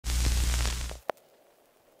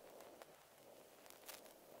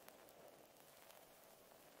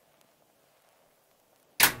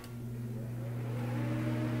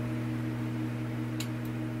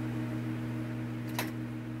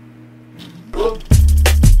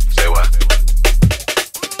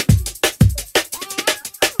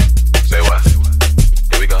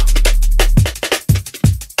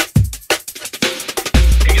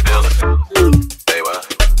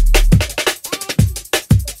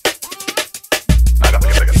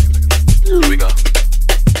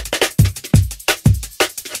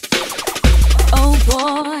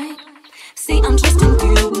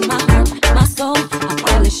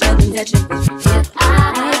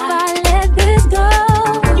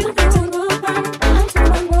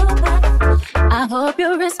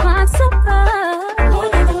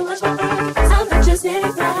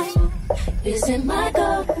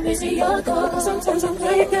see your door. Sometimes I'm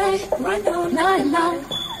play, right now, not.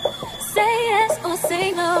 Say yes or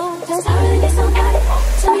say no. Just I really need somebody.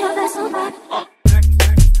 Tell me how that's somebody.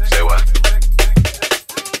 Say what?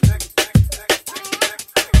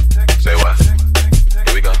 Say what?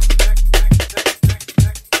 Here we go.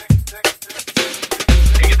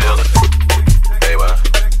 Can you feel it? Say what?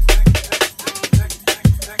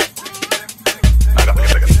 I got me a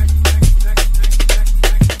second.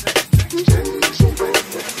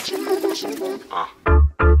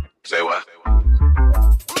 Say what?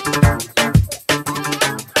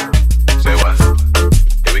 Say what?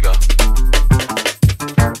 Here we go.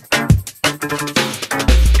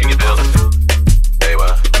 Can you feel it? Say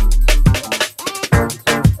what?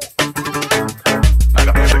 I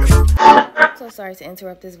got me a second. So sorry to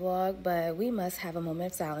interrupt this vlog, but we must have a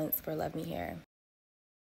moment of silence for Love Me Hair.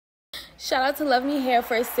 Shout out to Love Me Hair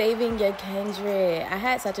for saving your Kindred. I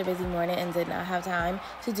had such a busy morning and did not have time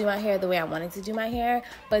to do my hair the way I wanted to do my hair.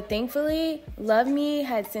 But thankfully, Love Me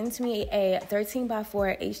had sent me a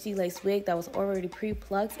 13x4 HD lace wig that was already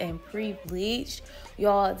pre-plucked and pre-bleached.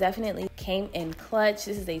 Y'all definitely came in clutch.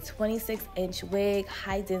 This is a 26-inch wig,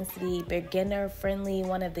 high density, beginner friendly,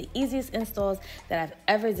 one of the easiest installs that I've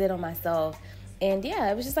ever did on myself. And yeah,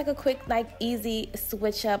 it was just like a quick, easy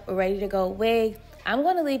switch up, ready to go wig. I'm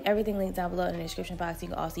going to leave everything linked down below in the description box. You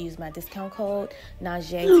can also use my discount code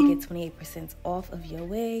Najee to get 28% off of your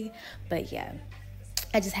wig. But yeah,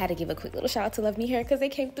 I just had to give a quick little shout out to Love Me Hair because they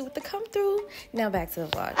came through with the come through. Now back to the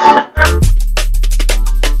vlog.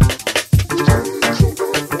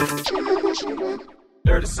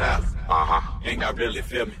 Dirty South, ain't got really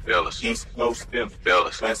feel me, feel us. East Coast feel me, feel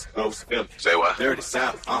us. West Coast feel me. Say what? Dirty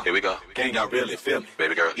South, here we go. Ain't got really feel me,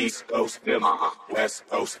 baby girl. East Coast feel me, West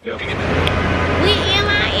Coast feel me. We in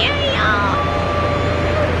my area,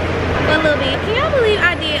 for a little bit. Can y'all believe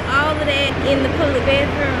I did all of that in the public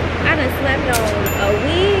bathroom? I done slept on a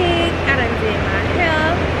wig. I done did my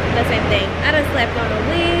hair. The same thing. I done slept on a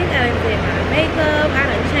wig. I done did my makeup. I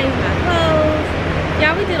done changed my clothes.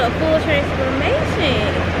 Y'all, we did a full transformation.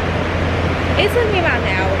 It took me about an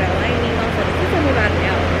hour though. I ain't even gonna say this. It took me about an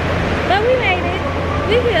hour. But we made it.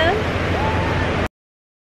 We here.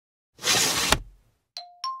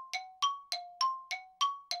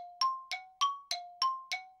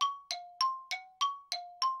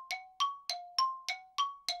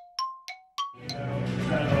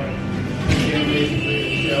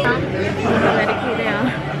 Let it cool down.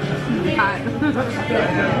 Hot.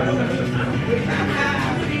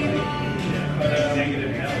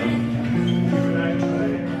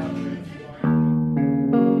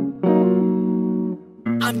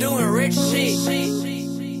 I'm doing rich shit.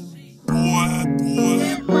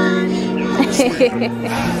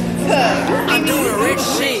 I'm doing rich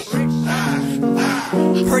shit.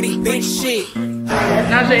 Pretty bitch shit.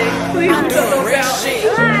 Najee, please I'm doing rich shit.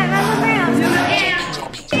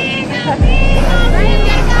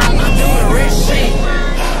 I'm doing rich shit.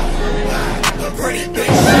 Pretty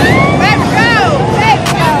bitch shit. Let's go! Let's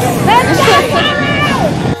go! Let's go!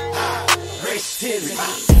 Rich shit.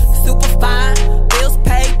 Super fine. Bills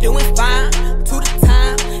paid, doing fine. To the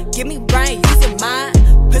time. Give me brain, using mine.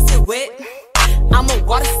 Pussy wet. I'm a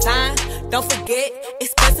water sign. Don't forget,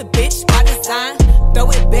 expensive bitch by design. Throw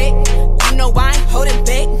it back. You know I ain't holding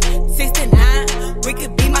back. 69. We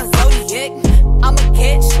could be my zodiac. I'm a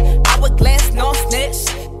catch. Hourglass, no snitch.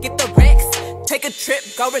 Get the Rex. Take a trip,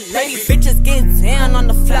 go relax. Bitches get down on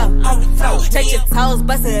the floor. Take your toes,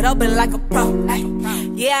 bust it open like a pro.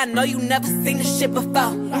 Yeah, I know you never seen this shit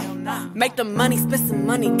before. Make the money, spend some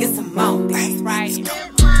money, get some more. That's right.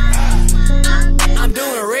 I'm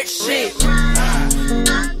doing rich shit.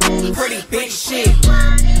 Pretty bitch shit.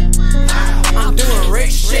 I'm doing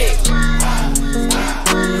rich shit.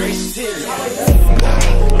 Rich shit.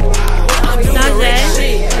 I'm doing rich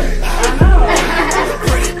shit.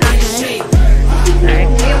 Pretty bitch shit.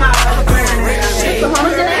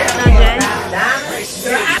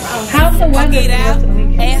 How's the weather? Get out,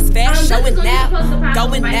 ass fat, showing out,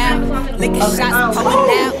 going out, licking shots,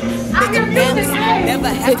 pulling out, bigger families, never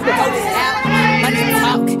have to go without. Money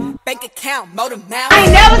talk, bank account, motor mouth. I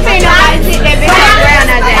ain't never seen nobody sit that big around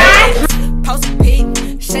Najee. Post a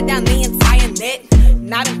pig, shut down the entire net.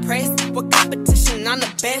 Not impressed with competition, I'm the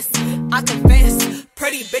best. I confess,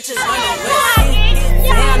 pretty bitches on the west.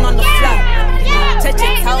 Down on the floor, touch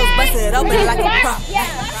your toes, bust it open like a pro.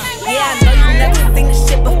 Yeah, I know you never seen this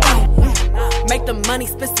shit before. Make the money,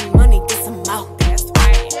 spend some money, get some more. That's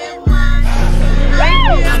right.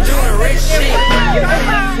 I'm doing rich shit.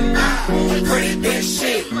 Pretty bitch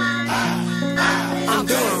shit. I'm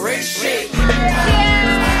doing rich shit.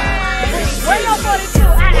 Where your 42?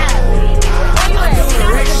 I'm doing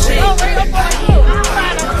rich shit.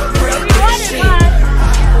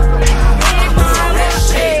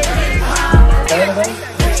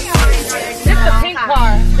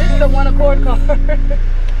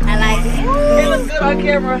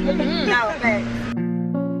 camera. No, okay.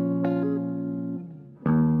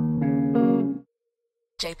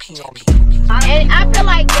 And I feel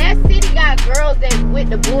like that city got girls that with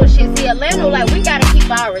the bullshit. See, Atlanta, like, we gotta keep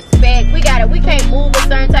our respect. We can't move a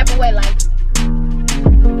certain type of way, like.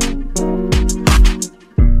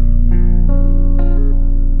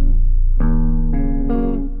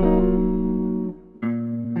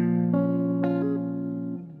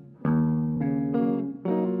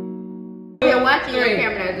 You're watching your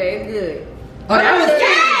camera now, Jay. It's good. Oh, that was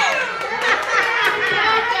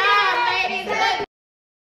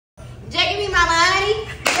Jay, give me my money.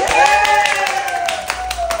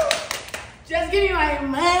 Just give me my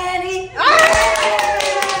money.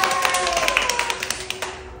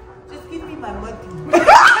 Just give me my money.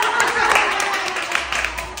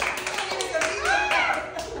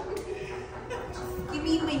 Give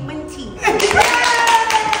me my money.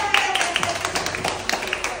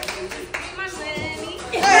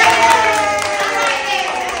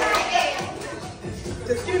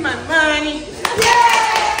 Just give me my money.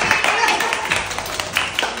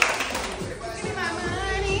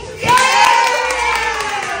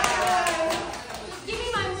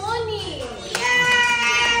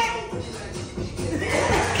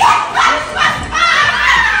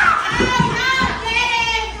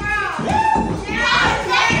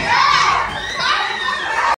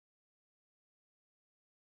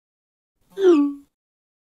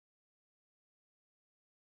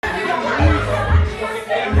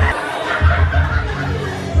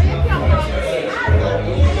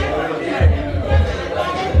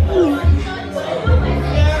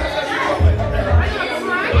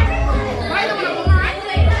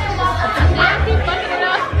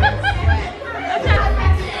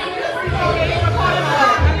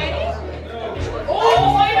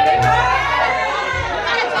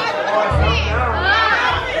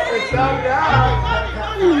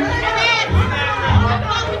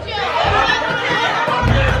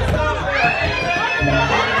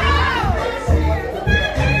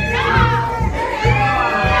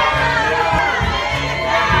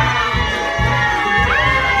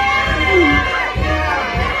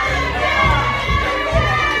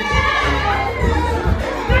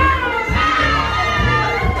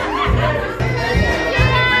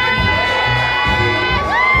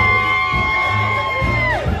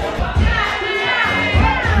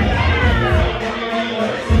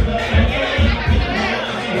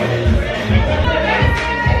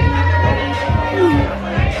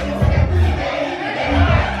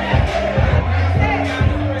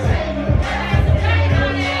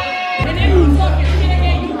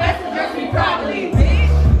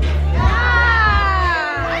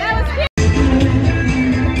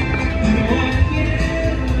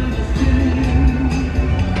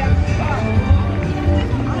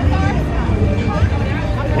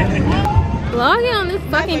 Vlogging on this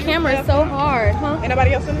fucking camera is so hard, huh? Ain't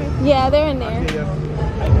nobody else in here? Yeah, they're in there.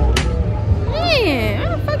 Man,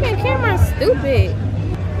 our fucking camera's stupid.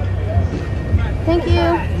 Thank you.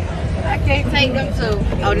 I can't take them too.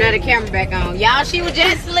 Oh, now the camera back on. Y'all, she was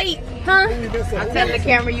just asleep. Huh? I'm telling the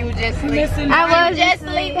camera you was just asleep. I was just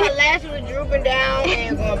asleep. Her lash was drooping down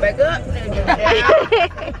and going back up and drooping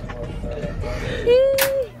down.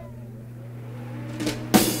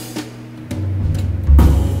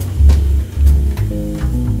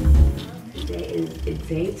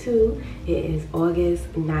 Day 2. It is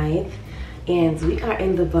August 9th and we are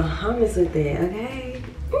in the Bahamas with it, okay?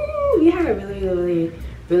 We had a really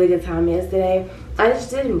good time yesterday. I just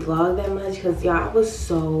didn't vlog that much because y'all, I was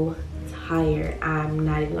so tired. I'm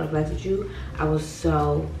not even gonna flex with you. I was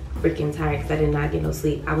so freaking tired because I did not get no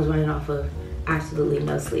sleep. I was running off of absolutely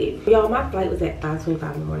no sleep. Y'all, my flight was at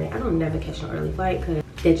 5:25 in the morning. I don't never catch an early flight because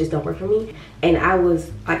that just don't work for me. And I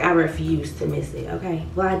was like, I refused to miss it, okay?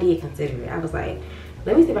 Well, I did consider it. I was like,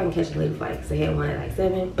 let me see if I can catch a later flight because they had one at like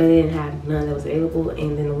 7, but they didn't have none that was available.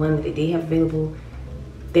 And then the one that they did have available,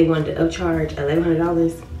 they wanted to upcharge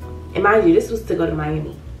 $1,100. And mind you, this was to go to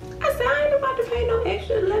Miami. I said, I ain't about to pay no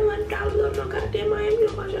extra $1,100 to go to no goddamn Miami. You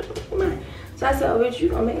don't want your fucking mind. So I said, oh, bitch, you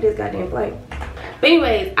gonna make this goddamn flight. But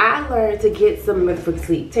anyways, I learned to get some motherfucking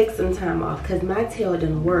sleep, take some time off, because my tail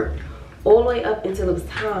done worked all the way up until it was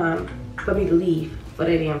time for me to leave for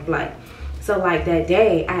that damn flight. So like that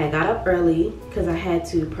day, I had got up early because I had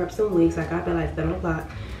to prep some wigs. I got up at like 7 o'clock.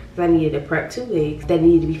 So I needed to prep 2 wigs that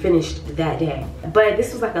needed to be finished that day. But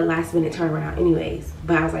this was like a last minute turnaround anyways.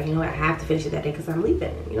 But I was like, you know what, I have to finish it that day because I'm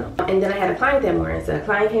leaving, you know? And then I had a client that morning. So a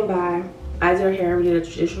client came by, I did her hair, we did a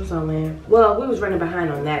traditional sewing. Well, we was running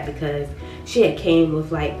behind on that because she had came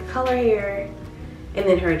with like color hair. And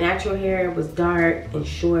then her natural hair was dark and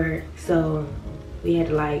short. So We had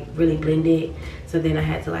to like really blend it. So then I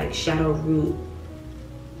had to like shadow root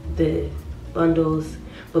the bundles.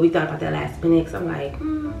 But we thought about that last minute, so I'm like,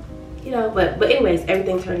 you know, but anyways,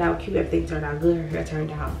 everything turned out cute, everything turned out good, her hair turned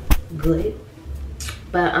out good.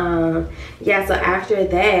 But yeah, so after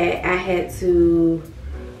that I had to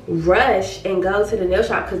rush and go to the nail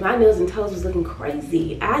shop because my nails and toes was looking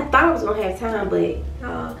crazy. I thought I was gonna have time, but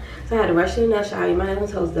so I had to rush to the nail shop, get my nails and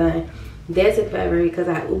toes done. That took forever because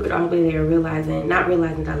I Ubered all the way there, not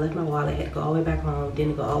realizing that I left my wallet, had to go all the way back home, then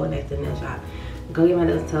to go all the way back to the nail shop, go get my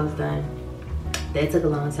nails and toes done. That took a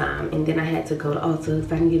long time, and then I had to go to Ulta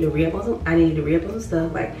because I needed to re-up on some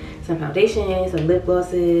stuff, like some foundation, some lip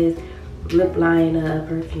glosses, lip liner,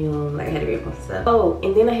 perfume. Like I had to re-up on some stuff. Oh,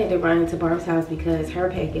 and then I had to run to Barb's house because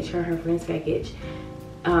her friend's package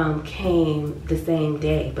came the same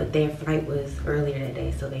day, but their flight was earlier that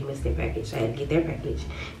day, so they missed their package. So I had to get their package.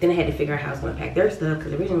 Then I had to figure out how I was going to pack their stuff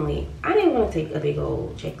because originally I didn't want to take a big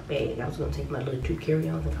old check bag. I was going to take my little 2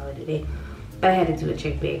 carry-ons and call it a day. But I had to do a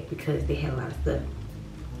check bag because they had a lot of stuff.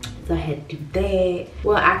 So I had to do that.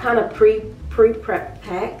 Well, I kind of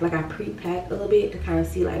pre-packed, like I pre-packed a little bit to kind of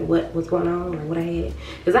see like what was going on, like what I had.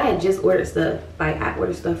 Because I had just ordered stuff. Like I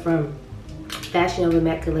ordered stuff from Fashion Nova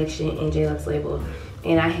Mac Collection and JLux Label.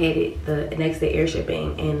 And I had it the next day air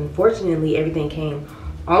shipping. And fortunately, everything came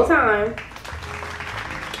on time.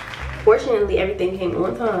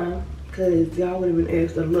 Because y'all would have been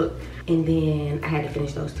asked to look. And then I had to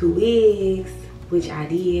finish those 2 wigs, which I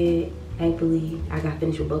did. Thankfully, I got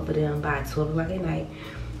finished with both of them by 12 o'clock at night.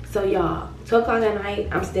 So y'all, 12 o'clock at night,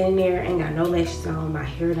 I'm standing there, ain't got no lashes on, my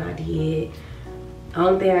hair not did. The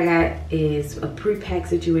only thing I got is a pre-packed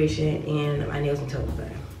situation and my nails and toes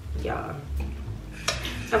done. Y'all,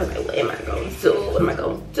 I was like, what am I gonna do? What am I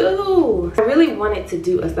gonna do? I really wanted to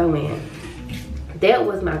do a sew-in. That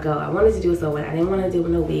was my goal. I wanted to do a sew-in. I didn't want to deal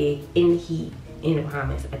with no wig in the heat in the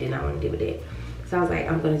Bahamas. I did not want to deal with that. So I was like,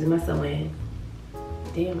 I'm gonna do my sew-in.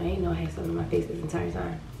 Damn, I didn't know I had something on my face this entire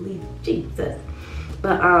time. Jesus.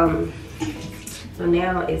 But so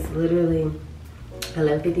now it's literally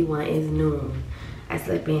 11:51. It's noon. I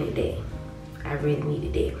slept in today. I really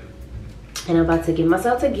needed it. And I'm about to get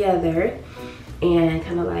myself together and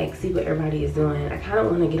kind of like see what everybody is doing. I kind of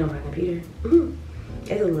want to get on my computer.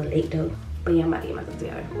 It's a little late though. But yeah, I'm about to get myself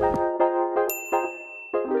together.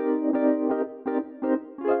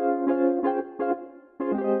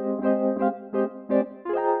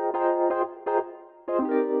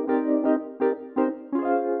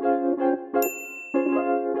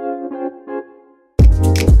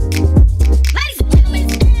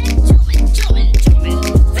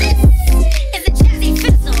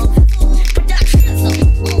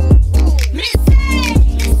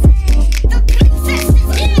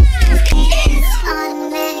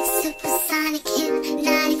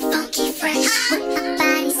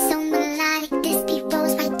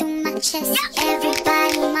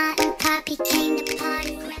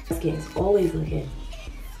 Skin's always looking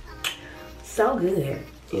so good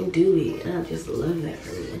and dewy, and I just love that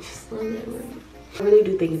for me. I just love that for me. I really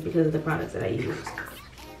do think it's because of the products that I use.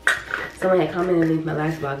 Someone had commented in my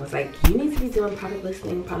last vlog, was like, you need to be doing product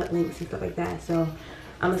listing, product links and stuff like that. So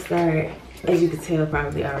I'm gonna start, as you can tell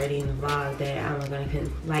probably already in the vlog, that I'm gonna,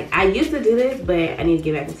 like, I used to do this, but I need to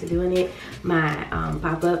get back into doing it. My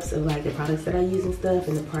pop-ups of like the products that I use and stuff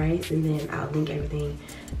and the price, and then I'll link everything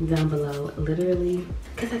down below, literally,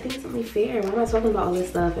 because I think it's only fair. Why am I talking about all this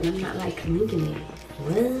stuff and I'm not like linking it?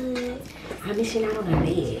 What? I'm missing out on a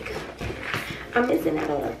bag. I'm missing out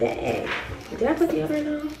on a bag. Did I put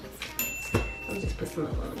deodorant on? I'll just put some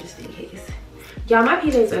on just in case. Y'all, my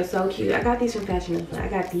PJs are so cute. I got these from Fashion Nova. I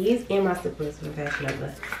got these and my slippers from Fashion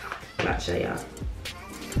Nova. I'm about to show y'all.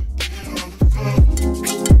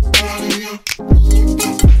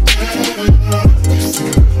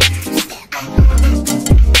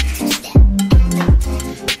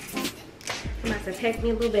 I'm about to pack me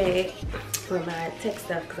a little bag for my tech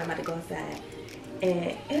stuff because I'm about to go outside.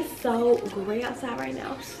 And it's so gray outside right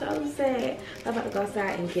now. I'm so sad. I'm about to go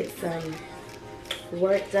outside and get some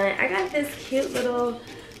work done. I got this cute little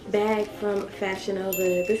bag from Fashion Nova.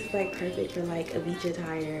 This is like perfect for like a beach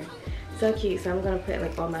attire. So cute. So I'm gonna put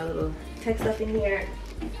like all my little tech stuff in here,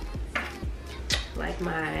 like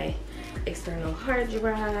my external hard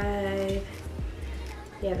drive.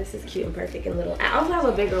 Yeah, this is cute and perfect and little. I also have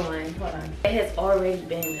a bigger one. Hold on. It has already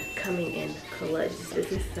been coming in clutch.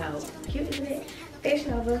 This is so cute, isn't it?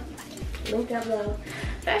 Fashion Nova. Link down below.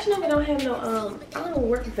 Fashion Nova don't have no, I don't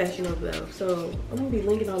work for Fashion Nova though, so I'm gonna be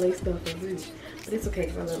linking all their stuff for free. But it's okay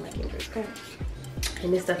because I love my Kindreds, okay?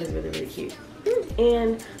 And this stuff is really, really cute.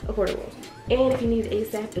 And affordable. And if you need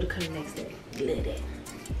it ASAP, it'll come next day. Love it.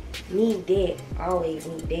 need that. Always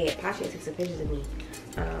need that. Pasha took some pictures of me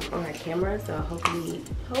on her camera, so hopefully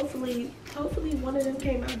one of them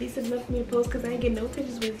came out decent enough for me to post, because I ain't getting no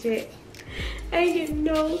pictures with Jet. I ain't getting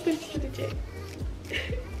no pictures with the Jet.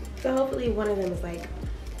 So hopefully one of them is like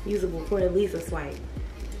usable for at least a swipe.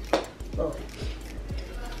 Oh.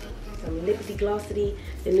 Some lippity glossity,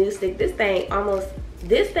 the new stick. This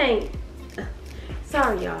thing,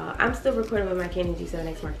 sorry y'all, I'm still recording with my Canon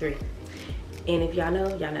G7X Mark III. And if y'all know,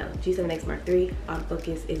 G7X Mark III,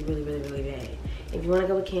 autofocus is really bad. If you wanna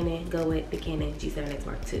go with Canon, go with the Canon G7X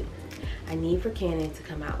Mark II. I need for Canon to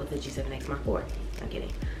come out with the G7X Mark IV. I'm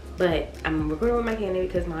kidding. But I'm recording with my Canon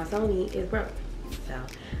because my Sony is broke. So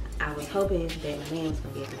I was hoping that my man was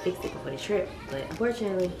gonna be able to fix it before the trip, but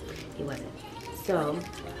unfortunately, he wasn't. So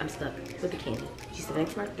I'm stuck with the Canon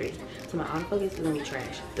G7X Mark III. So my autofocus is gonna be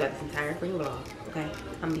trash throughout this entire freaking vlog, okay?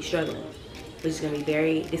 I'm gonna be struggling, which is gonna be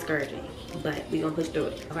very discouraging, but we're gonna push through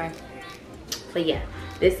it, okay? But yeah,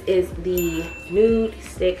 this is the Nude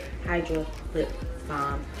Stick Hydra Lip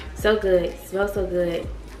Balm. So good, smells so good,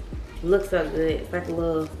 looks so good. It's like a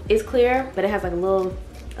little, it's clear, but it has like a little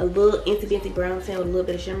incy brown tint with a little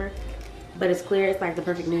bit of shimmer. But it's clear, it's like the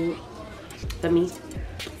perfect nude for me,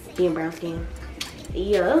 being brown skin.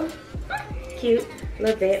 Yeah, cute,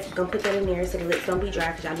 love that. Gonna put that in there so the lips don't be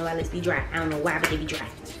dry, because y'all know our lips be dry. I don't know why, but they be dry.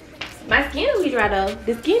 My skin will be dry though.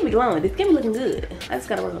 The skin be glowing, the skin be looking good. I just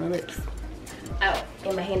gotta work on the lips. Oh,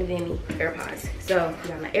 and my handed in me AirPods. So we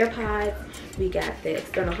got my AirPods, we got the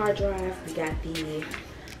external hard drive, we got the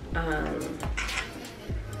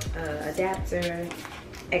adapter,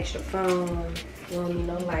 extra phone, you don't need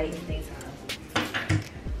no light in daytime.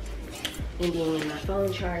 And then my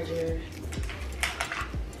phone charger.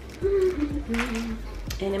 And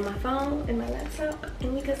then my phone and my laptop,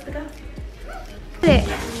 and we good to go.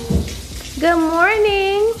 Good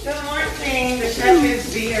morning. Good morning. The chef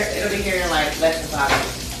is here. It'll be here in like less than 5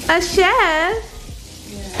 minutes. A chef?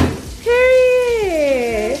 Yeah.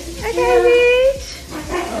 Period. Okay, bitch.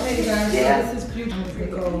 Yeah, this is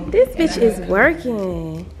beautiful. This bitch is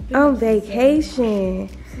working on vacation.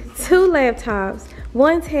 2 laptops,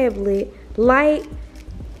 1 tablet, light.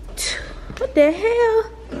 What the hell?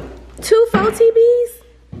 2 4TBs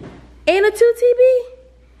and a 2TB?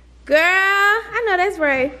 Girl, I know that's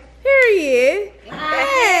right. Period.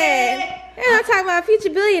 Hey, I'm talking about a future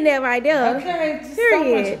billionaire right there. Okay, just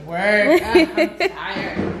period. So much work. I'm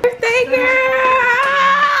tired. Birthday girl.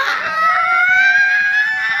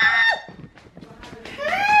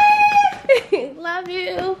 Love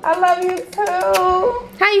you. I love you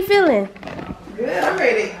too. How you feeling? Good. I'm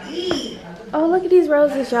ready to eat. Oh, look at these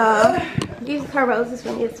roses, y'all. These are her roses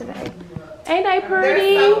from yesterday. Ain't they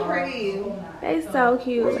pretty? They're so pretty. They so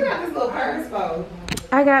cute. What you got this little purse for?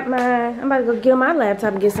 I got I'm about to go get on my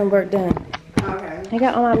laptop and get some work done. Okay. I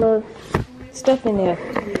got all my little stuff in there.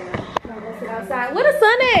 Yeah. I'm gonna sit outside. Where the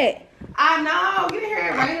sun at? I know. Get in here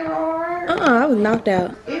and rain hard. I was knocked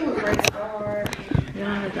out. It was raining hard.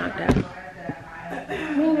 Yeah, I was knocked out. We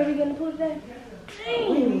ain't gonna be getting the pool today?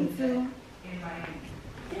 We need to.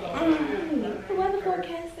 The weather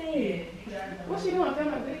forecast say. What's she doing?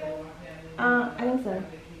 Filming a video? I think so.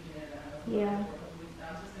 Yeah.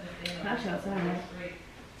 I'll show outside.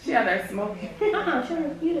 She out there smoking. Show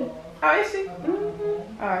her. You do. Oh, is she?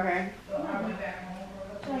 Mm-hmm. Oh, okay.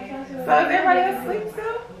 So is everybody asleep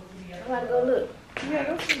still? I'm about to go look. Yeah,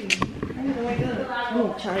 go see. I need to wake up. I'm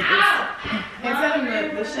gonna charge this. And tell them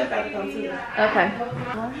the chef got to come too. Okay.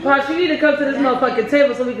 Posh, you need to come to this motherfucking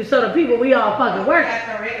table so we can show the people we all fucking work.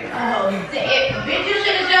 Oh, Bitch, you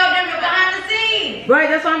should have showed them behind the scenes. Right,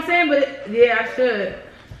 that's what I'm saying, but yeah, I should.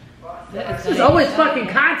 It's always fucking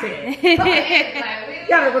content. You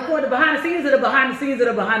gotta record the behind the scenes of the behind the scenes of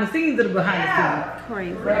the behind the scenes of the behind the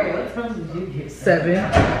scenes. Crazy. What time did you get? 7.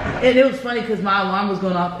 And it was funny because my alarm was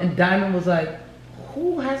going off and Diamond was like,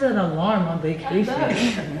 who has an alarm on vacation?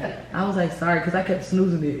 I was like, sorry, because I kept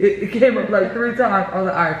snoozing it. It came up like 3 times. I was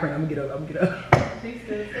like, all right, friend, I'm gonna get up.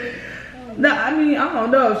 No, I mean, I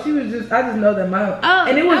don't know. She was just, I just know that my,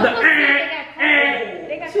 and it was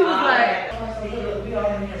she was like,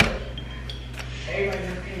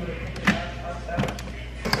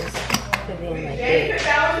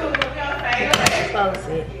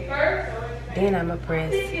 Then I'ma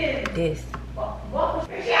press this. I'm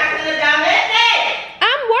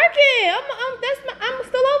working. I'm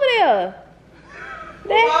still over there.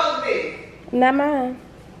 Not mine.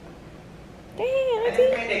 Damn, auntie.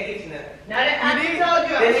 I told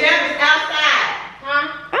you. The chef is outside. Huh?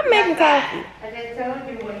 I'm making coffee. I just told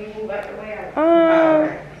you when you move out the way out.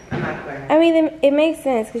 I mean, it makes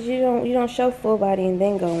sense because you don't show full body and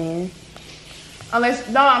then go in. Unless,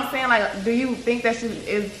 no, I'm saying like, do you think that should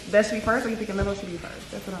be first, or you think a little should be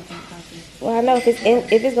first? That's what I'm thinking. Well, I know if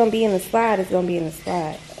it's gonna be in the slide, it's gonna be in the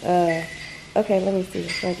slide. Okay, let me see. I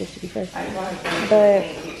think it should be first. But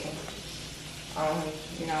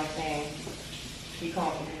you know what I'm saying? Be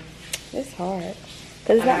confident. it's hard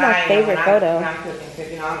because it's not my favorite photo. When I'm cooking,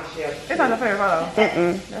 because you know I'm a chef. It's not your favorite photo.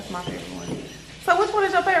 That's my favorite one. So which one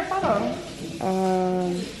is your favorite photo?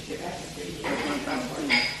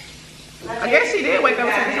 I guess she did wake up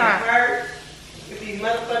at the time. With these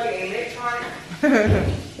motherfucking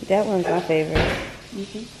electronics. That one's my favorite.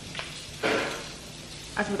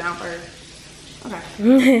 I took down first. Okay. I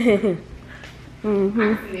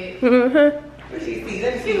see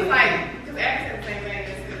it. She was like, because Abby said the same thing.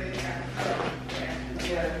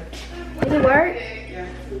 Did it work? Yeah.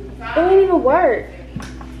 It didn't even work.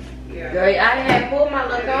 Yeah. Girl, I had pulled my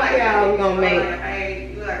little dog out. We're gonna make.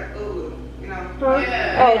 Hey, you like, ooh, you know. Huh?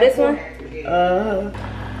 Yeah. Oh, this one?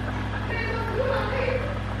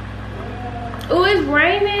 Oh, it's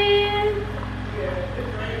raining.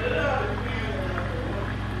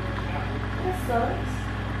 That sucks.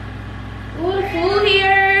 Ooh, the food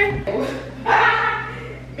here.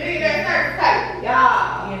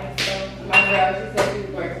 Yeah, so my girl, she said she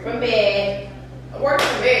was working from bed. Working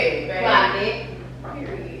from bed, baby. Clock it.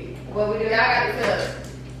 Period. What we do? Y'all got to tell us.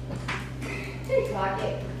 Clock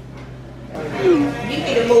it. You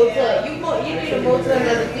need to move to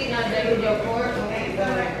another seat, not there with your cord.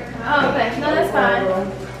 Oh, okay. No, that's fine.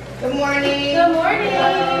 Good morning. Good morning.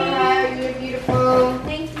 Hi, you're beautiful.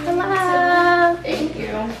 Thank you. Hello. Thank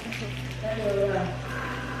you.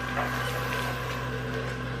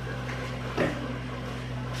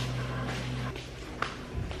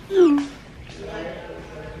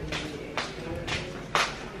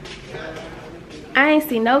 I ain't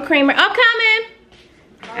see no creamer. I'm coming.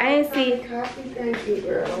 I ain't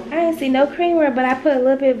see no creamer, but I put a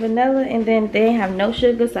little bit of vanilla, and then they didn't have no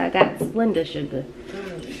sugar, so I got Splenda sugar.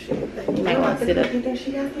 You might want to sit up.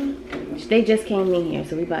 They just came in here,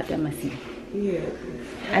 so we about to see. Yeah.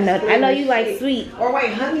 I know you like sweet. Or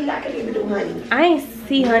wait, honey, I can even do honey. I ain't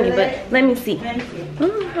see honey, but let me see.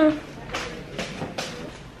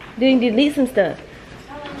 Then delete some stuff.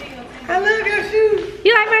 I love your shoes.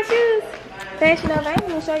 You like my shoes? Fashion Nova. I ain't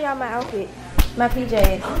even show y'all my outfit. My PJs.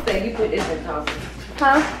 I don't think you put this in coffee.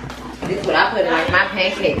 Huh? This is what I put in like my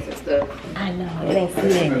pancakes and stuff. I know, it ain't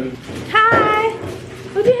sweet. Hi!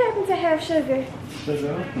 Would you happen to have sugar?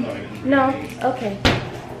 No? Okay.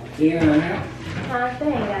 Yeah, now. Huh? They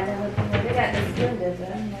ain't got nothing. They got the Splendas, but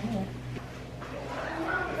I don't know.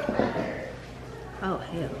 Oh,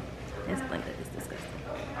 hell. That Splenda is disgusting.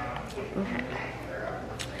 Okay.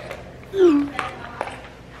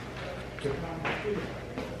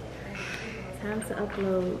 Time to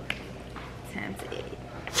upload. Time to edit.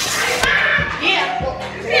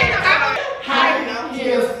 High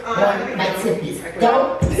heels on my tippies.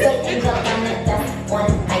 Don't say ain't up on that, that's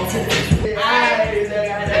one I tippies.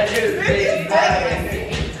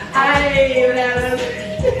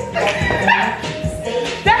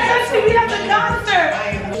 That's how she be at the concert.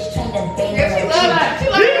 Yeah, she love that. She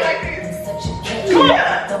like it like this. Come on.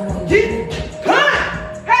 Come on.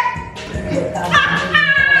 Hey.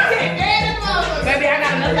 Baby, I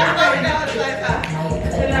got another story.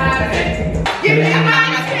 Give me my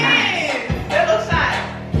 10. That little shot.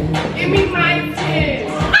 Give me my 10.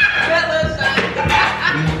 That little shot.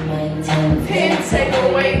 10 take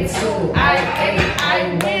away 2. I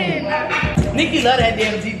win. Nikki love that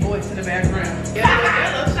damn deep voice in the background. Yeah,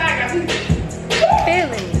 that little shot got me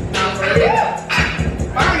Feeling it.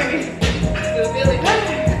 burning me. Still feeling it.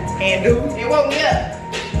 And dude. It woke me up.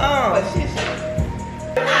 But shit,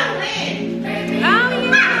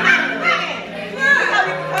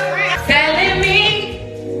 Telling me.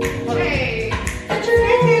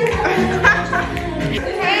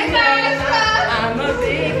 I'm a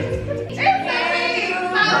big.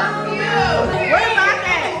 Where am I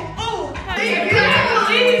at?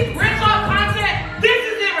 Rich off content. This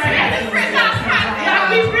is it right here. This is rich off content. Like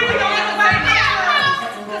we really don't have to say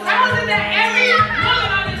because I was in there every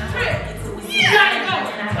moment on this trip. You gotta go.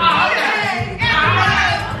 Oh, okay.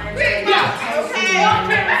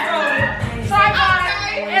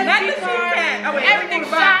 Everything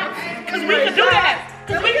shot. Cause we can do that.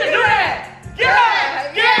 Cause we can do that. Yeah.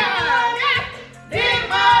 Big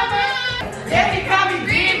mama. Daddy call me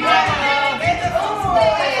Big mama.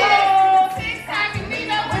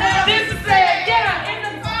 This is it. Yeah. In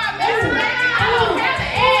the farm. Okay.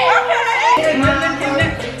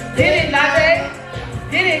 Did it, Latte?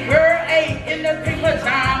 Did it, girl? Hey, in the pink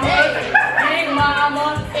pajamas. Big mama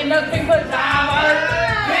in the pink pajamas.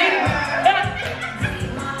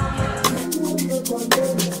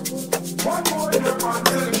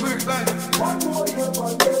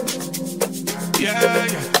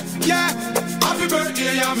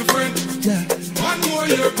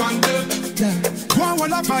 Go on, what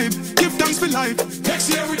a vibe. Give thanks for life. Next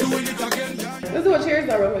year we doing it again. Let's do a cheers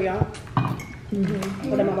though, real quick, y'all.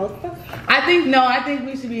 What am I most of? I think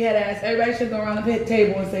we should be head ass. Everybody should go around the pit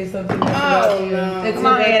table and say something. Oh no. It's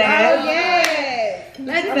a head ass. Oh yes.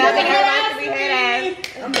 Let's do head ass.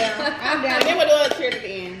 I'm down. Then we'll do a cheers at the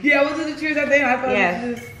end. Yeah, we'll do the cheers at the end. I thought it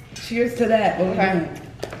was just cheers to that. Okay.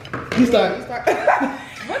 You start.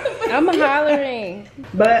 I'm hollering.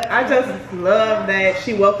 But I just love that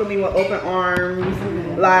she welcomed me with open arms,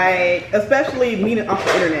 like especially meeting off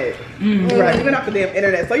the internet. Right, even off the damn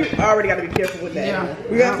internet. So you already got to be careful with that.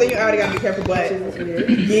 You know what I'm saying? You already got to be careful, but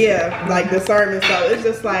yeah, like discernment. So it's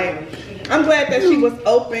just like, I'm glad that she was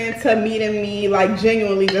open to meeting me, like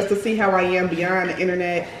genuinely, just to see how I am beyond the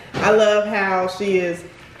internet. I love how she is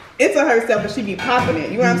into herself, but she be popping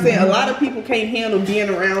it. You know what I'm saying? A lot of people can't handle being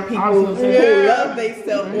around people who love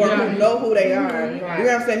themselves or who know who they are. You know what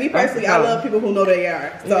I'm saying? Me personally, I love people who know they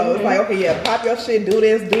are. So it's like, okay, yeah, pop your shit, do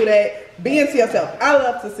this, do that. Be into yourself. I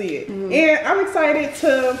love to see it. And I'm excited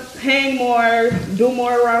to hang more, do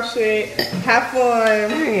more around shit, have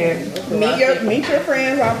fun, meet your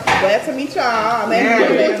friends. I'm glad to meet y'all.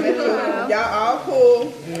 Y'all all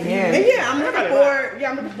cool. And yeah, I'm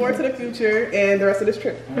looking forward to the future and the rest of this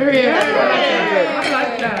trip. I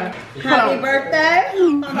like that. Happy birthday.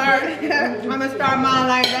 I'm gonna start mine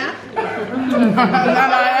like that.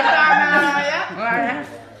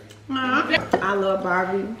 I love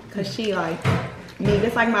Barbie because she like me.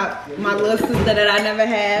 It's like my little sister that I never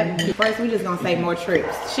had. First, we just gonna say more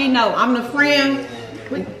trips. She know I'm the friend.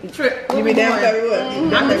 Trip. You be down everywhere.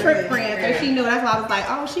 I'm the trip friend, so she knew. That's why I was like,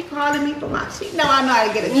 oh, she calling me for my. She know I know how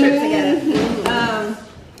to get a trip together.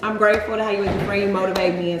 I'm grateful to how you as a friend, you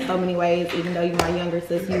motivate me in so many ways. Even though you're my younger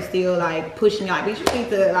sister, you still like push me. Like, bitch, you need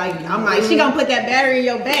to like. I'm like, she gonna put that battery in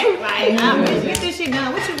your back. Like, get this shit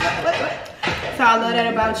done. What? So I love that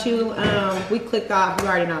about you. We clicked off. You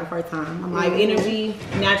already know the first time. I'm like energy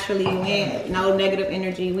naturally. We had no negative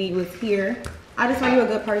energy. We was here. I just want you a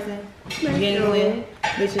good person, genuine.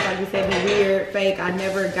 Bitches like you said, be weird, fake. I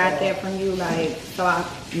never got that from you. Like, so I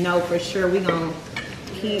know for sure we gonna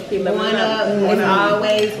keep going up. It's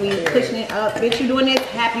always we pushing it up. Bitch, you doing this?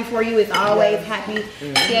 Happy for you. It's always happy.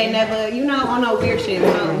 She ain't never, you know, on no weird shit. So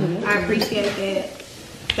I appreciate that.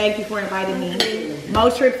 Thank you for inviting me. More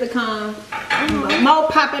trips to come. More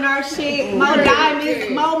popping our shit. More diamonds.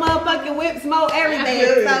 More motherfucking whips. More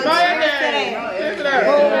everything. So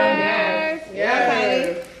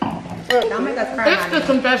okay. Don't make us cry. That's the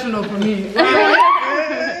confessional for me.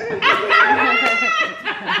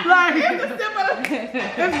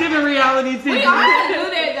 It's giving reality TV. We always do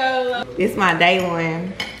that though. It's my day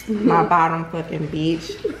one. My bottom fucking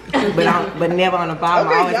bitch. But never on the bottom,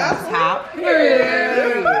 always on the top.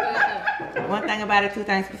 One thing about it, two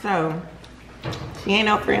things for sure. She ain't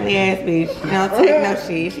no friendly ass bitch. She don't take no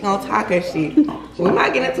shit. She gonna talk her shit. We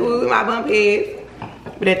might get into it with my bump heads.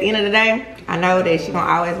 But at the end of the day, I know that she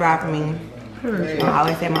gonna always ride for me. She gonna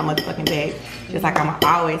always have my motherfucking back. Just like I'ma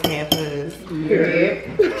always have hers.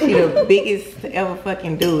 She the biggest to ever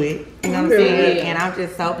fucking do it. You know what I'm saying? And I'm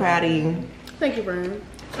just so proud of you. Thank you, Brian.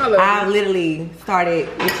 I literally started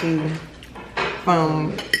with you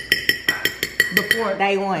from before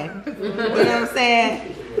day one. You know what I'm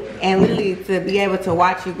saying? And literally to be able to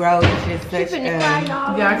watch you grow is just such a...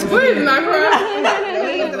 Please not cry.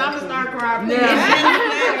 Please, I'm gonna start crying.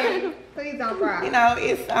 Please don't cry. You know,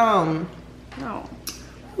 it's No.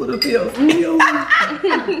 Who the pills?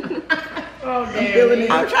 Oh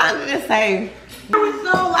damn. I'm trying to just say I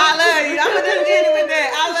love you. I'm gonna just end it with that.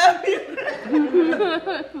 I love you.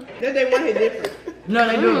 Then they want it different. No,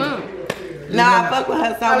 they do. No, I fuck with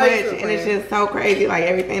her so much, and it's just so crazy, like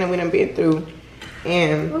everything that we done been through.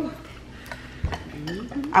 And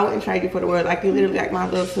I wouldn't trade you for the world. Like, you literally like my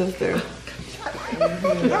little sister.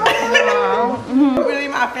 Really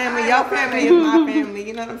my family. Your family is my family.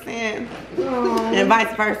 You know what I'm saying? And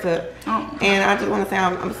vice versa. And I just want to say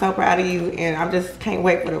I'm so proud of you, and I just can't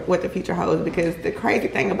wait for what the future holds, because the crazy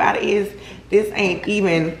thing about it is this ain't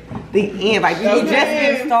even the end. Like, you just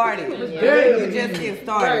getting started. You just getting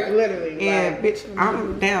started. Literally. And bitch,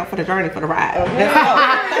 I'm down for the journey, for the ride. Let's go.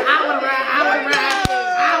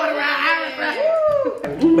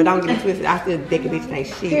 But don't get it twisted. I still dick a bitch ain't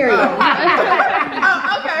shit. Period.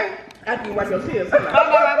 Okay. After you wipe your tears.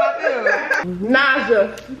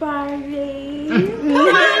 Naja. Barbie.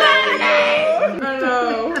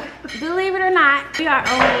 Hello. Believe it or not, we are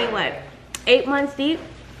only, what, 8 months deep?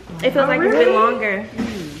 It feels like it's been longer.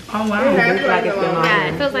 Oh wow. Yeah,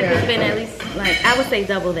 it feels like it's been at least, like, I would say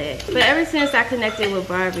double that. But ever since I connected with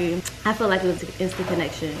Barbie, I feel like it was an instant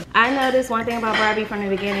connection. I noticed one thing about Barbie from the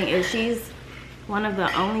beginning is she's one of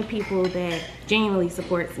the only people that genuinely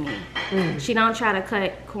supports me. She don't try to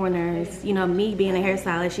cut corners. You know, me being a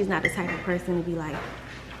hairstylist, she's not the type of person to be like,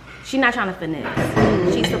 she's not trying to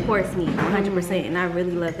finesse. She supports me 100%, and I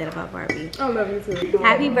really love that about Barbie. I love you too.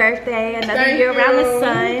 Happy birthday, another year around the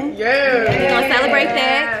sun. Yeah. We're gonna celebrate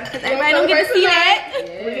that, because everybody don't get to see that.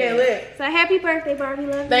 Yeah. We get lit. So happy birthday, Barbie,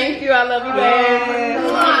 love you. Thank you, I love you, babe.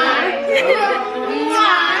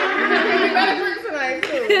 You better drink tonight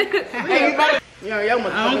too.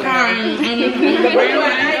 I'm crying.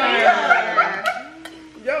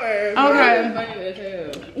 Okay.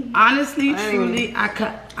 Honestly, truly, I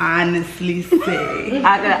could honestly say. Don't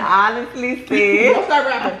start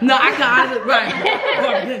rapping. No, I can honestly, right.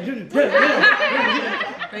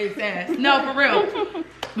 Face ass. No, for real.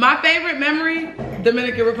 My favorite memory,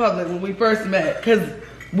 Dominican Republic, when we first met. Because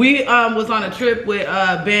we was on a trip with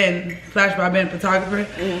Ben, Flash by Ben photographer.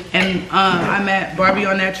 And I met Barbie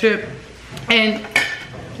on that trip. And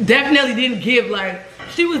definitely didn't give like,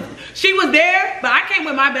 she was there, but I came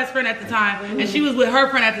with my best friend at the time, and she was with her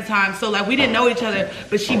friend at the time, so like we didn't know each other,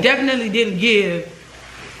 but she definitely didn't give.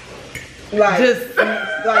 Like, it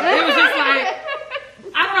was just like,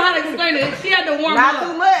 I don't know how to explain it. She had to warm up. Not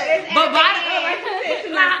too much. But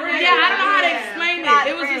yeah, I don't know how to explain it.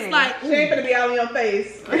 It was just like, she ain't gonna be out in your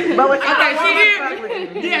face. But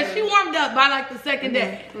she warmed up by like the second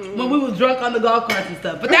day when we was drunk on the golf carts and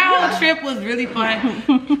stuff. But that whole trip was really fun.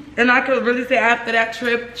 And I could really say after that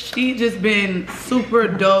trip, she just been super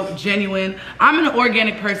dope, genuine. I'm an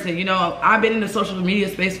organic person, you know. I've been in the social media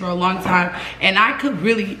space for a long time, and I could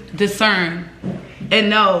really discern and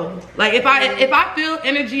know, like if I feel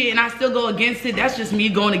energy and I still go against it, that's just me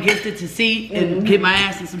going against it to see and get my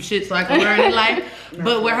ass in some shit so I can learn in life.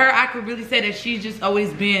 But with her, I could really say that she's just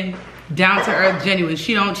always been down to earth, genuine.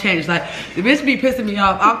 She don't change. Like the bitch be pissing me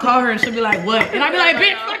off. I'll call her and she'll be like, "What?" And I'll be like,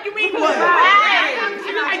 "Bitch, fuck you mean what?"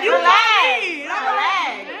 She'll be like, "You lied."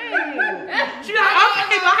 She'll be like,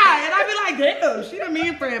 "Okay, bye." And I'll be like, "Damn, she a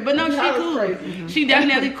mean friend." But no, she cool. She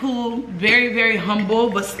definitely cool. Very, very humble,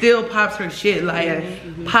 but still pops her shit. Like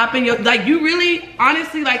popping your, like you really,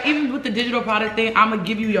 honestly, like even with the digital product thing, I'm gonna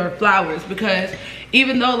give you your flowers, because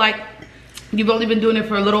even though like you've only been doing it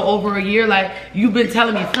for a little over a year, like you've been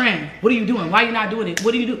telling me, "Friend, what are you doing? Why you not doing it?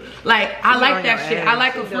 What do you do?" Like I like that shit. I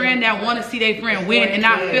like a friend that want to see their friend win and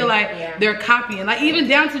not feel like they're copying. Like even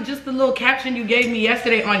down to just the little caption you gave me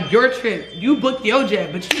yesterday on your trip. You booked your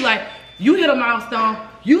jet, but you like, you hit a milestone,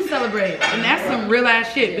 you celebrate, and that's some real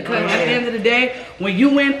ass shit, because at the end of the day, when you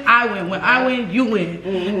win, I win. When I win, you win.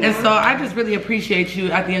 And so I just really appreciate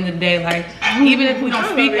you at the end of the day. Like even if we don't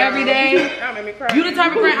speak every day, you the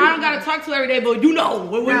type of friend I don't gotta talk to every day, but you know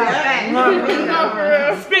what we're doing.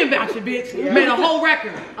 Spin voucher, bitch. Made a whole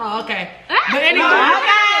record. Oh, okay. But anyway.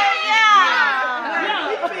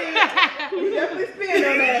 You definitely spin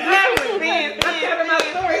on that. I'm telling my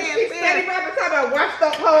story. She steady rapping talking about washed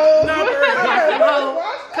up hoes.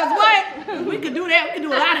 Cause what? We could do that. We could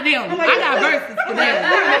do a lot of them. I got verses for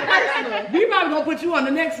that. We probably gonna put you on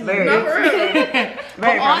the next one.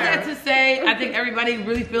 But all that to say, I think everybody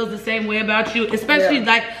really feels the same way about you, especially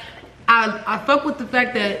like I fuck with the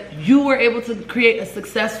fact that you were able to create a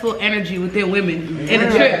successful energy within women in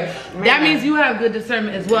a trip. That means you have good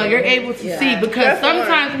discernment as well. You're able to see, because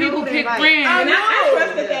sometimes people pick friends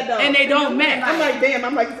and they don't match. I'm like, damn,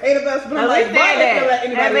 I'm like, it's 8 of us, but I'm like, why don't let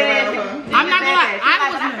anybody around her? I'm not gonna lie,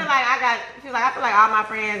 I feel like all my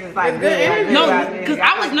friends is like good. No, because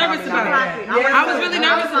I was nervous about it. I was really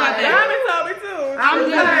nervous about that. Diamond told me too. I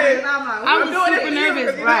was super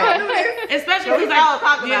nervous, right? Especially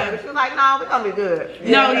because she was like, "No, we're gonna be good."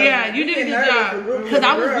 No, yeah, you did a good job. Because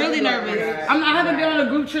I was really nervous. I haven't been on a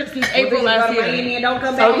group trip since April last year. And don't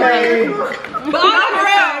come back. Okay. But for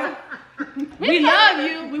real, we love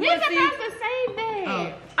you. We want to see you. the same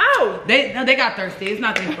day. Oh, they got thirsty. It's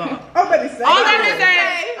not their fault. I'm about to say. All that to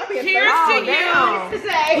say, cheers to you.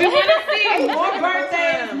 We want to see more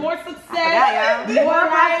birthdays, more success, more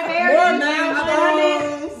life, more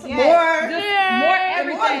milestones, more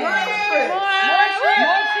everything, more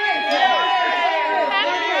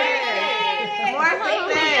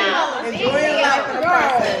enjoy your life in the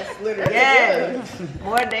process, literally. Yes.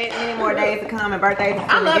 Many more days to come and birthdays to come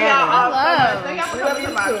I love together. y'all. They got to come to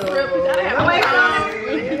my trip. We gotta have a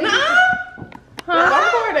no. Don't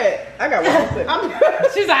pour that. I got one.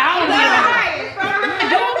 She's like, I don't know.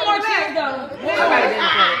 Do more cheers though.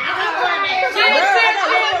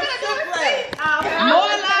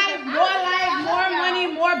 More life, more money,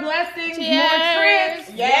 more blessings, more trips.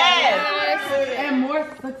 Yes. And more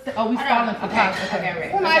success. Oh, we stalling for time.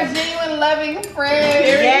 Okay. My genuine loving friend.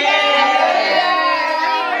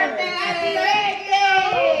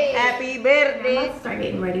 Happy birthday. Let's start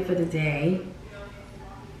getting ready for the day.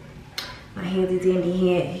 My handy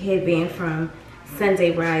dandy headband from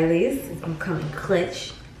Sunday Riley's. I'm coming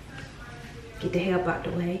clutch. Get the help out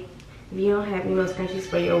the way. If you don't have emo scrunchies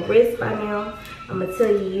for your wrist by now, I'm gonna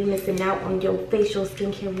tell you, you missing out on your facial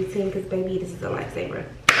skincare routine, because baby, this is a lifesaver.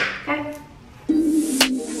 Okay?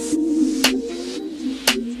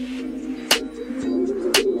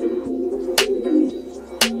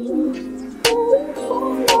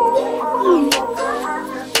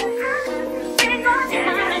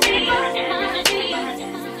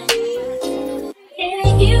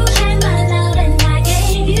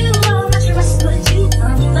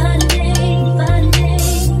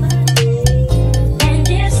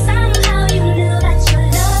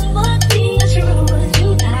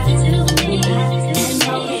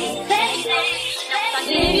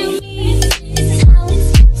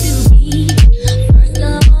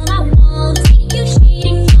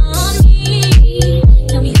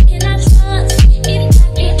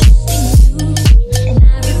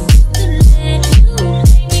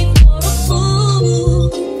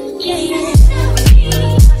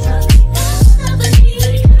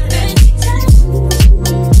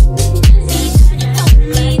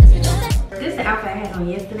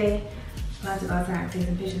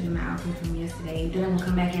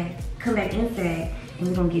 Come back inside and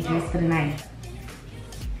we're gonna get dressed for the night.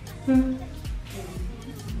 I'm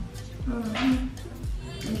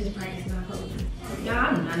just practicing my poses. Y'all,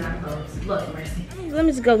 I'm not pose. Look, mercy. Let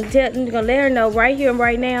me just go let her know right here and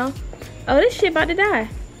right now. Oh, this shit about to die.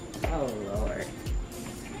 Oh Lord.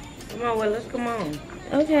 Come on, Willis, come on.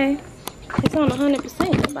 Okay. It's on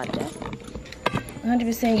 100% about that.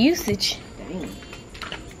 100% usage. Dang.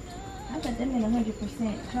 I bet them in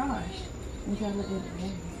 100% charge. I'm trying to look at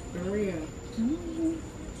it. For real. Mm-hmm.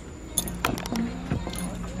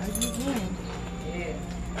 Yeah.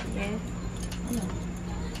 Yeah.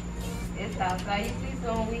 It's outside. You see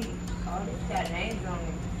some week. All this got names on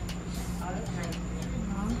it. All this names.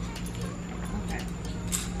 Okay.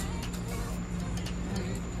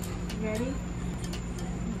 You ready?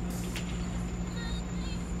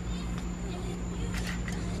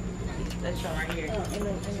 That's right here. Oh, and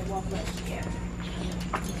the walk up. Yeah.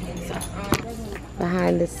 Okay, so,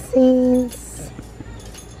 behind the scenes.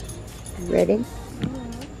 Ready?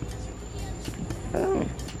 Oh.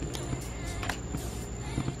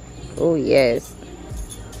 Oh, yes.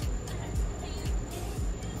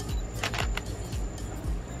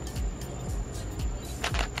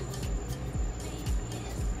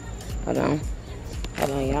 Hold on.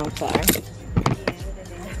 Hold on, y'all. I'm sorry.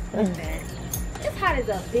 It's hot as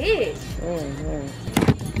a bitch.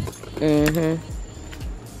 Mm-hmm.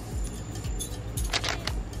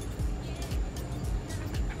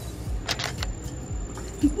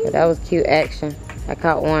 Yeah, that was cute action. I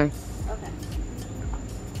caught one. Okay.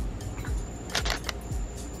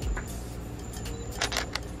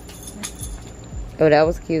 Oh, that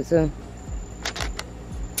was cute too.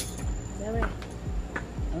 Really? Okay.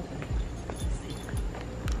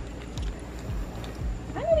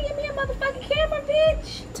 I need to get me a motherfucking camera,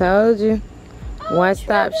 bitch. Told you. One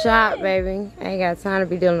stop shop, baby. I ain't got time to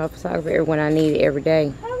be dealing with photography when I need it every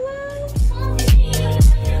day.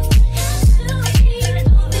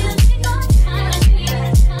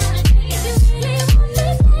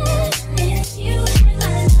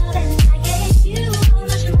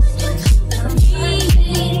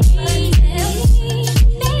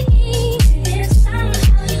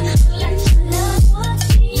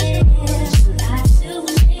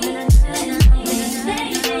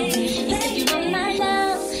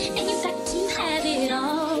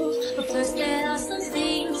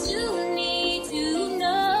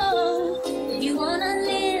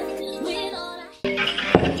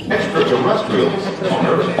 Terrestrials on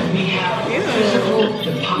Earth.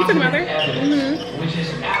 You took mother?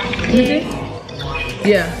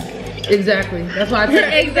 Yeah, exactly. That's why I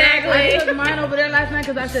took Exactly. I took mine over there last night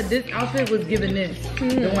because I said this outfit was giving this.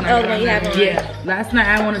 The one I got you have one. Yeah. Last night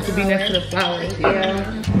I wanted to be next to the flowers.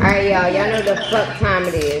 Yeah. Alright, y'all know the fuck time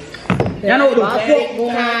it is. Y'all know what the Boss fuck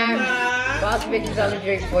bitch time. Boss bitches on the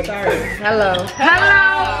drink for Hello.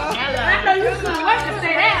 Hello. I know you couldn't wait to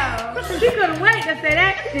say that. You couldn't wait to say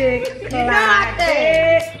that shit. Clock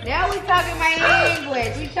it. Now we talking my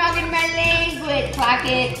language. We talking my language. Clock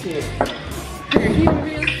it.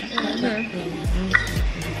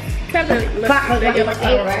 Tap it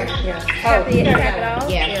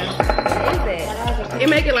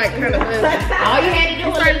make it like kind of all you had to do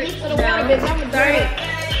was reach for the water, bitch. I'm a drink.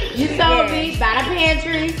 You told me by the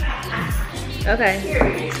pantry. Okay.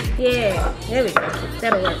 Yeah. There we go.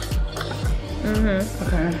 That'll work.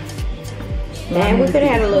 Okay. Man, we could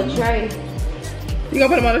have had a little tray. You gonna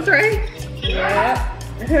put them on the tray? Yeah.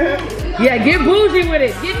 Yeah, get bougie with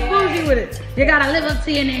it. Get bougie with it. You gotta live up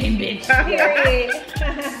to your name, bitch.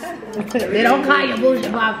 They don't call you bougie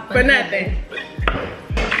Bob For nothing.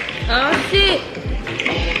 Oh shit.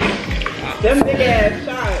 Them big ass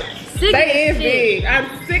shots. They is big. I'm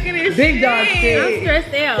sick of this Big shit. dog shit. I'm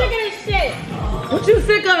stressed out. Look at this shit. What you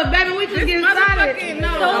sick of, baby? We just getting started.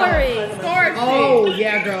 Storage Oh, shit.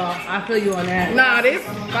 yeah, girl. I feel you on that. Nah, this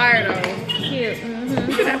fire though. Cute.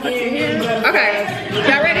 Should I put you here? Okay.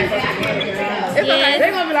 Y'all ready? It's okay. They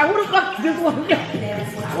gonna be like, who the fuck is this one?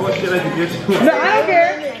 Oh shit, I can get you. No, I don't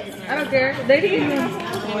care. I don't care. They can.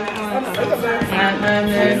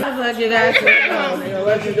 What you guys doing?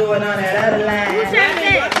 What you doing on that other line? Who's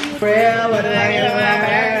that? Real, what the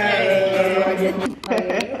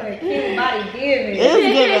Body giving. It's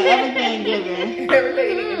giving, everything giving. Everything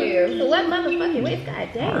you can give. What motherfucking waist? God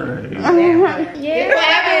damn. Yeah.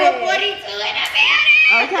 We're 42 in the building.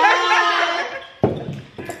 Okay.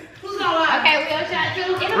 Who's on live? Okay, we on shot too.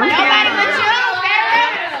 Nobody but you.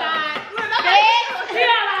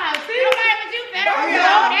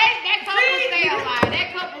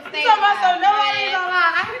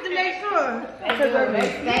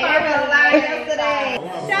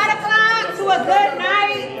 Shot o'clock to a good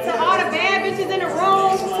night to all the bad bitches in the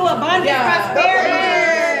room, to abundance,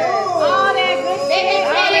 prosperity, all that good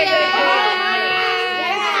shit.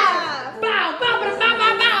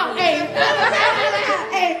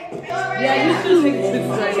 Yeah, you should sing this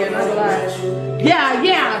right here, not gonna lie. Yeah,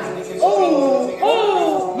 yeah. Ooh,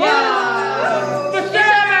 ooh, yeah. For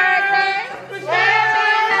sure.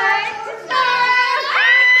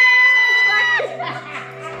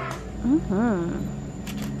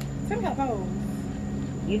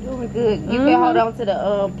 You doing good. You can hold on to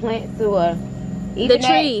the plant to The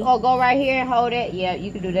tree. Or go right here and hold it. Yeah,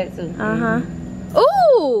 you can do that too.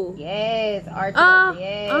 Ooh. Yes, arch Oh.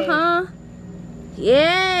 yes.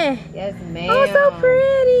 Yeah. Yes, ma'am. Oh, so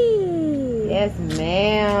pretty. Yes,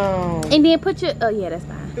 ma'am. And then put your. Oh yeah, that's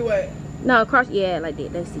fine. Do what? No, cross. Yeah, like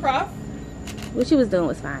that. That's it. Cross? What she was doing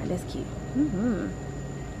was fine. That's cute.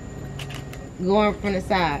 Going from the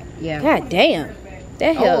side. Yeah. God damn.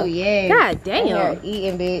 That hell. Oh yeah. God damn. You're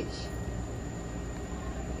eating, bitch.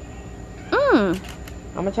 I'm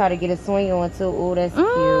gonna try to get a swing on too. Oh, that's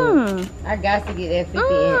cute. I got to get that 50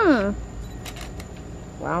 inch.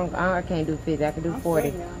 Well, I can't do 50. I can do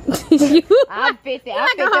 40. I'm 50. I'm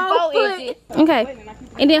 54 inches. Okay.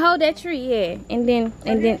 And then hold that tree, yeah. And then,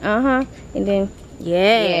 and then,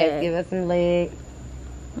 yeah. Yeah, give us some leg.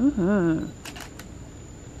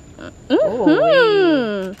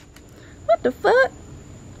 What the fuck?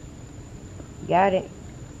 Got it.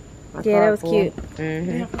 Yeah, that was cute.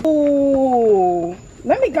 Ooh.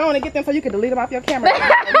 Let me go on and get them so you can delete them off your camera. You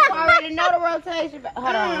already know the rotation.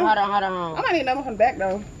 Hold on. I might need another one back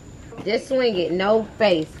though. Just swing it, no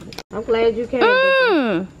face. I'm glad you came.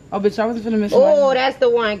 Oh, bitch, I wasn't finna miss Oh, that's the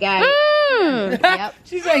one, guys. Yep.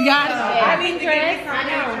 She said, got it. I need dress.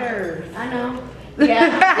 I know. Yeah.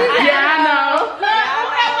 Yeah, I know.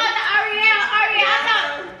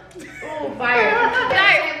 Oh, fire.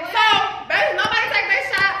 So, baby, nobody take that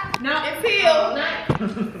shot. No. Until.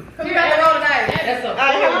 Cause we got to roll tonight. That's okay. I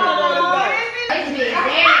have to roll tonight.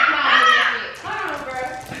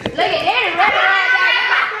 Look at Danny running right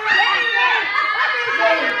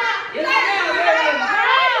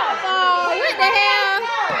What the hell?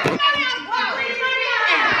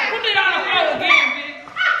 Put it on the floor again, bitch.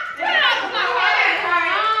 Put it on the floor.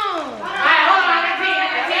 Alright, hold on. I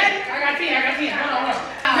got 10. Hold on.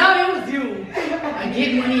 No, it was you. I get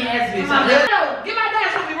money ass bitch. No, get my dad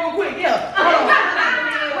something real quick. Yeah. Hold on.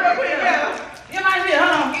 Real quick, yeah. Get my shit.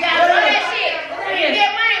 Hold on. You gotta blow that shit. You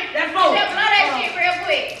get money. That's four. Just blow that shit real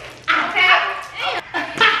quick. Okay?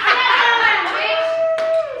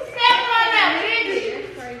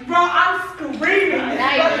 Bro, I'm screaming. This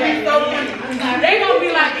fucking be so funny. They gonna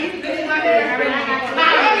be like, this is my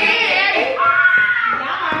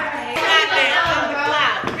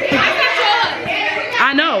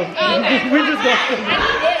I know. We're just going.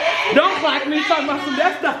 Don't clock me. Talking about some.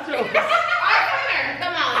 That's not yours.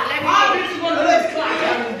 Come on, let me all bitches wanna do is clock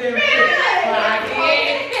on this damn shit.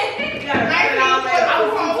 I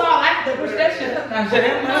was so tall, I had to push that shit up. Push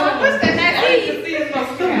that shit. I need to see it's so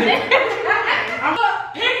stupid.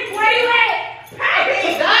 Penny, where you at? Penny,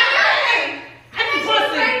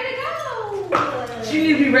 she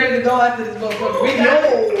need to be ready to go after this motherfucker. We know.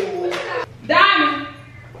 Diamond.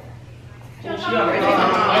 She already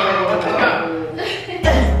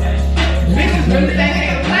bitches really think they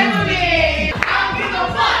can play with me. I don't give no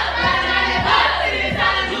fuck.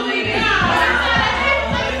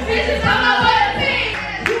 Bitches, I'm not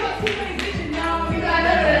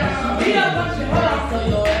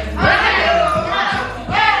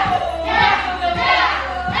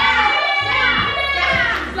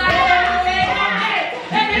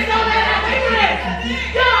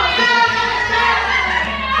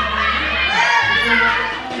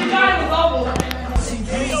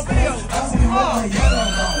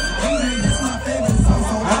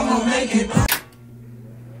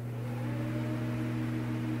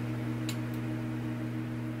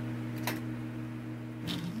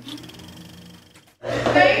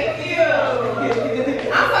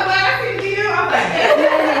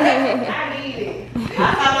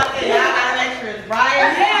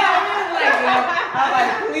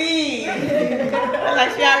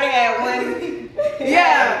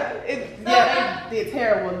did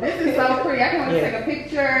terrible. This is so pretty. I can want to take a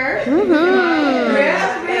picture.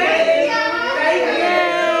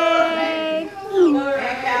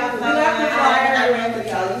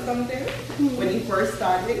 Something. When you first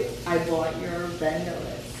started, I bought your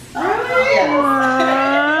vanillas. So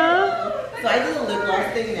I did a lip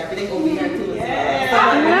gloss thing and everything over here too as well. So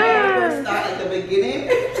when you first started at the beginning,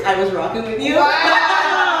 I was rocking with you. Wow. I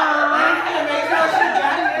had to make sure she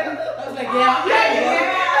got it. I was like, yeah.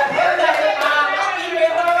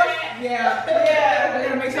 I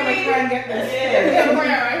gotta make sure my friend get this. Yeah,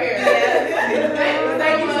 right here.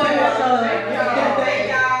 Thank you so much. Thank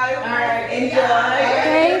y'all. All right, enjoy.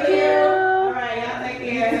 Thank you. All right, y'all take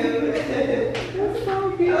care. That's so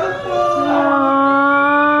beautiful.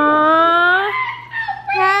 Aww.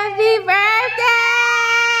 Happy birthday!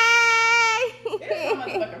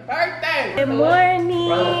 Good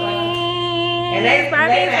morning. And it's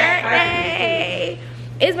Barbie's birthday.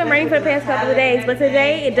 It's been raining for the past couple of days, but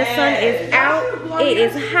today the sun is out. It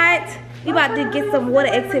is hot. We about to get some water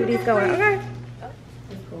activities going. Okay.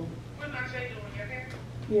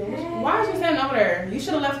 Yeah. Why is you standing over there? You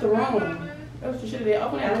should have left the room. That's what you should have did.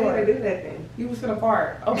 Open that door. I didn't do that thing. You was gonna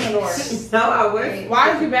fart. Open the door. No, I wasn't.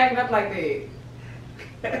 Why is you backing up like that? You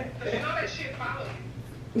know that shit follow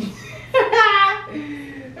you.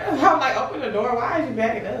 I'm like, open the door. Why is you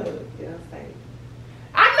backing up? It don't stink.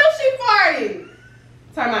 I knew she farted.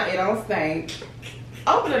 Talking about it don't stink.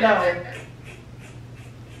 Open the door.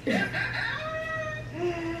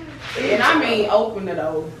 And I mean, open the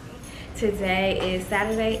door. Today is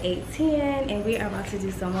Saturday, 8/10, and we are about to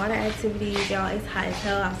do some water activities. Y'all, it's hot as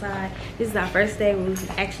hell outside. This is our first day where we can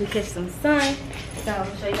actually catch some sun. So I'm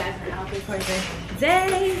gonna show you guys our outfit for the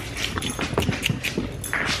day.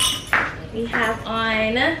 We have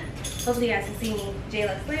on, hopefully you guys can see me,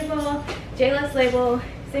 J-Lux label,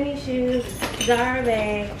 semi shoes, Zara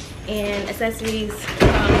bag, and accessories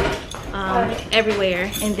from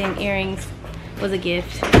everywhere. And then earrings was a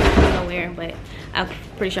gift. I don't know where, but I'm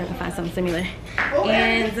pretty sure I can find something similar.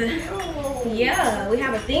 And yeah, we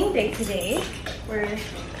have a theme day today. We're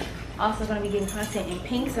also going to be getting content in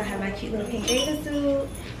pink, so I have my cute little pink bathing suit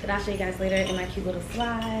that I'll show you guys later, and my cute little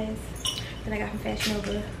slides that I got from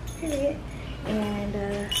Confessionals, period. And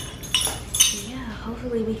yeah,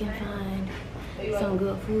 hopefully we can find some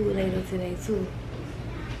good food later today too.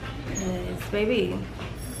 Cause baby,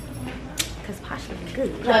 cause Posh looking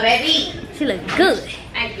good. Hello, baby. She looking good.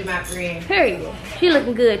 Thank you, my friend. Period. She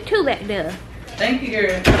looking good too back there. Thank you,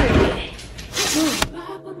 girl. Period.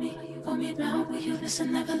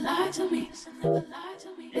 Listen, never lie to me.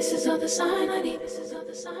 This is all the sign I need.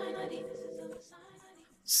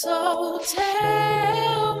 So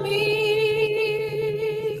tell me,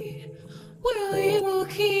 will you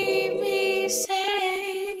keep me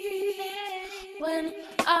safe when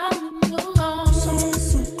I'm alone?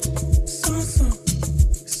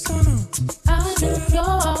 I'm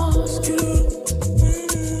yours.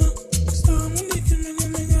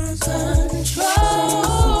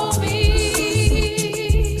 Control me,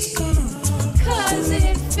 'cause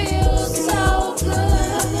it feels so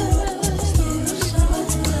good.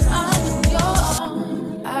 I'm yours.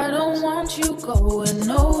 I don't want you going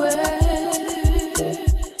nowhere,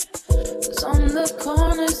 'cause on the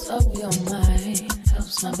corners of your mind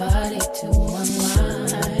helps my body to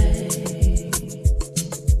unwind.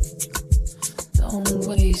 Don't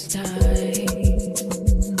waste time.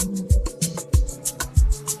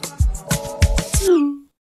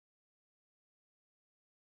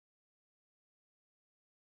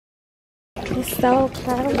 It's so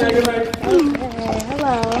cloudy. Okay,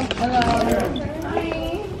 hello.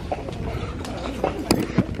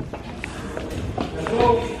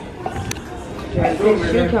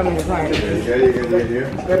 You coming to party? Yeah,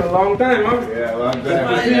 it's been a long time, huh? Yeah, a long time.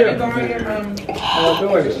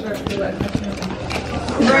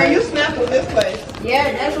 Girl, you snapped with this place.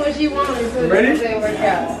 Yeah, that's what she wanted. So Ready? it didn't work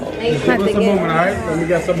out. Thanks Give us a moment, alright? Let me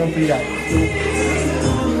get someone for you guys.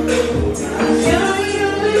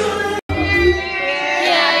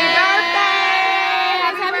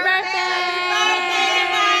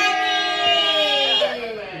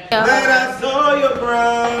 When I saw your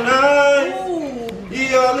brown eyes,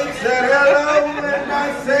 your lips said hello and I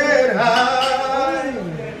said hi.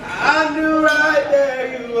 I knew right there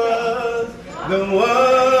you was the one.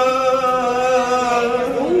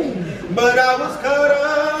 But I was caught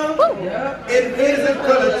up in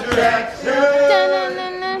physical attraction.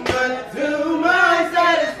 But to my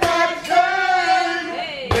satisfaction,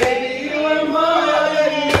 baby, you were more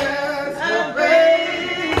than just a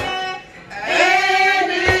baby.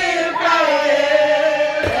 And if I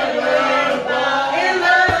ever fall in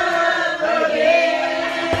love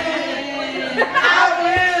again, I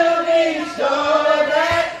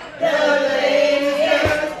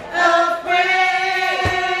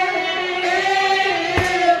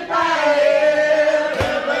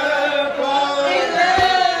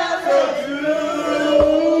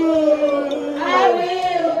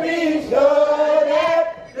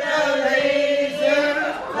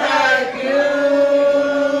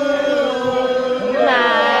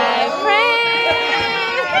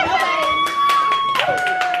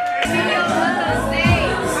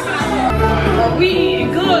We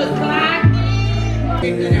eating good, Clyde.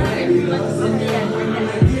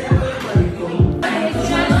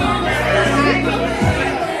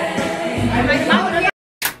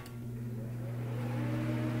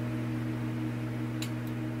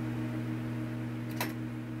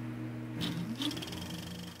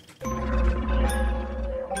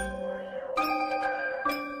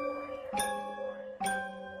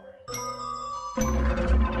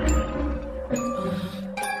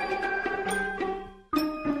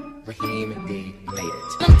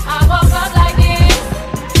 I woke up like this.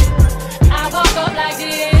 I woke up like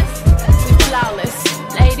this. We flawless.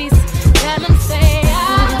 Ladies, tell them say I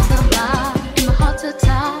in my heart to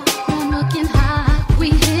top. I'm looking high. We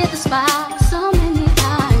hit the spot. So many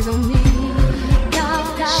eyes on me. God,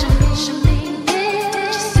 show me.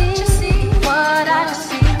 Did you see what I just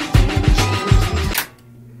see?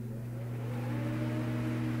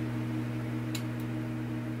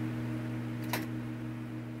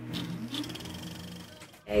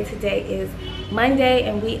 Today is Monday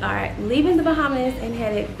and we are leaving the Bahamas and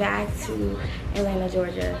headed back to Atlanta,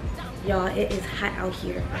 Georgia. Y'all, it is hot out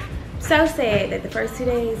here. So sad that the first 2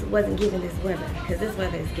 days wasn't giving this weather, because this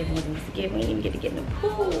weather is giving what it needs to give. We didn't even get to get in the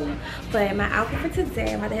pool. But my outfit for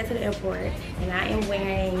today, I'm about to head to the airport and I am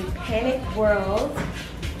wearing Panic World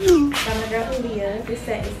by my girl Aaliyah. This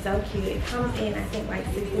set is so cute. It comes in, I think, like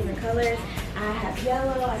 6 different colors. I have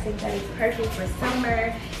yellow. I think that is perfect for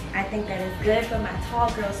summer. I think that is good for my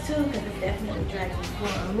tall girls too, because it's definitely dragging more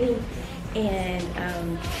on me. And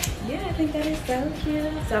yeah, I think that is so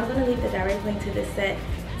cute. So I'm gonna leave the direct link to this set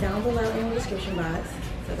down below in the description box.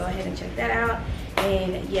 So go ahead and check that out.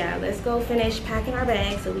 And yeah, let's go finish packing our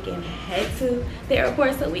bags so we can head to the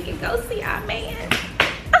airport so we can go see our man.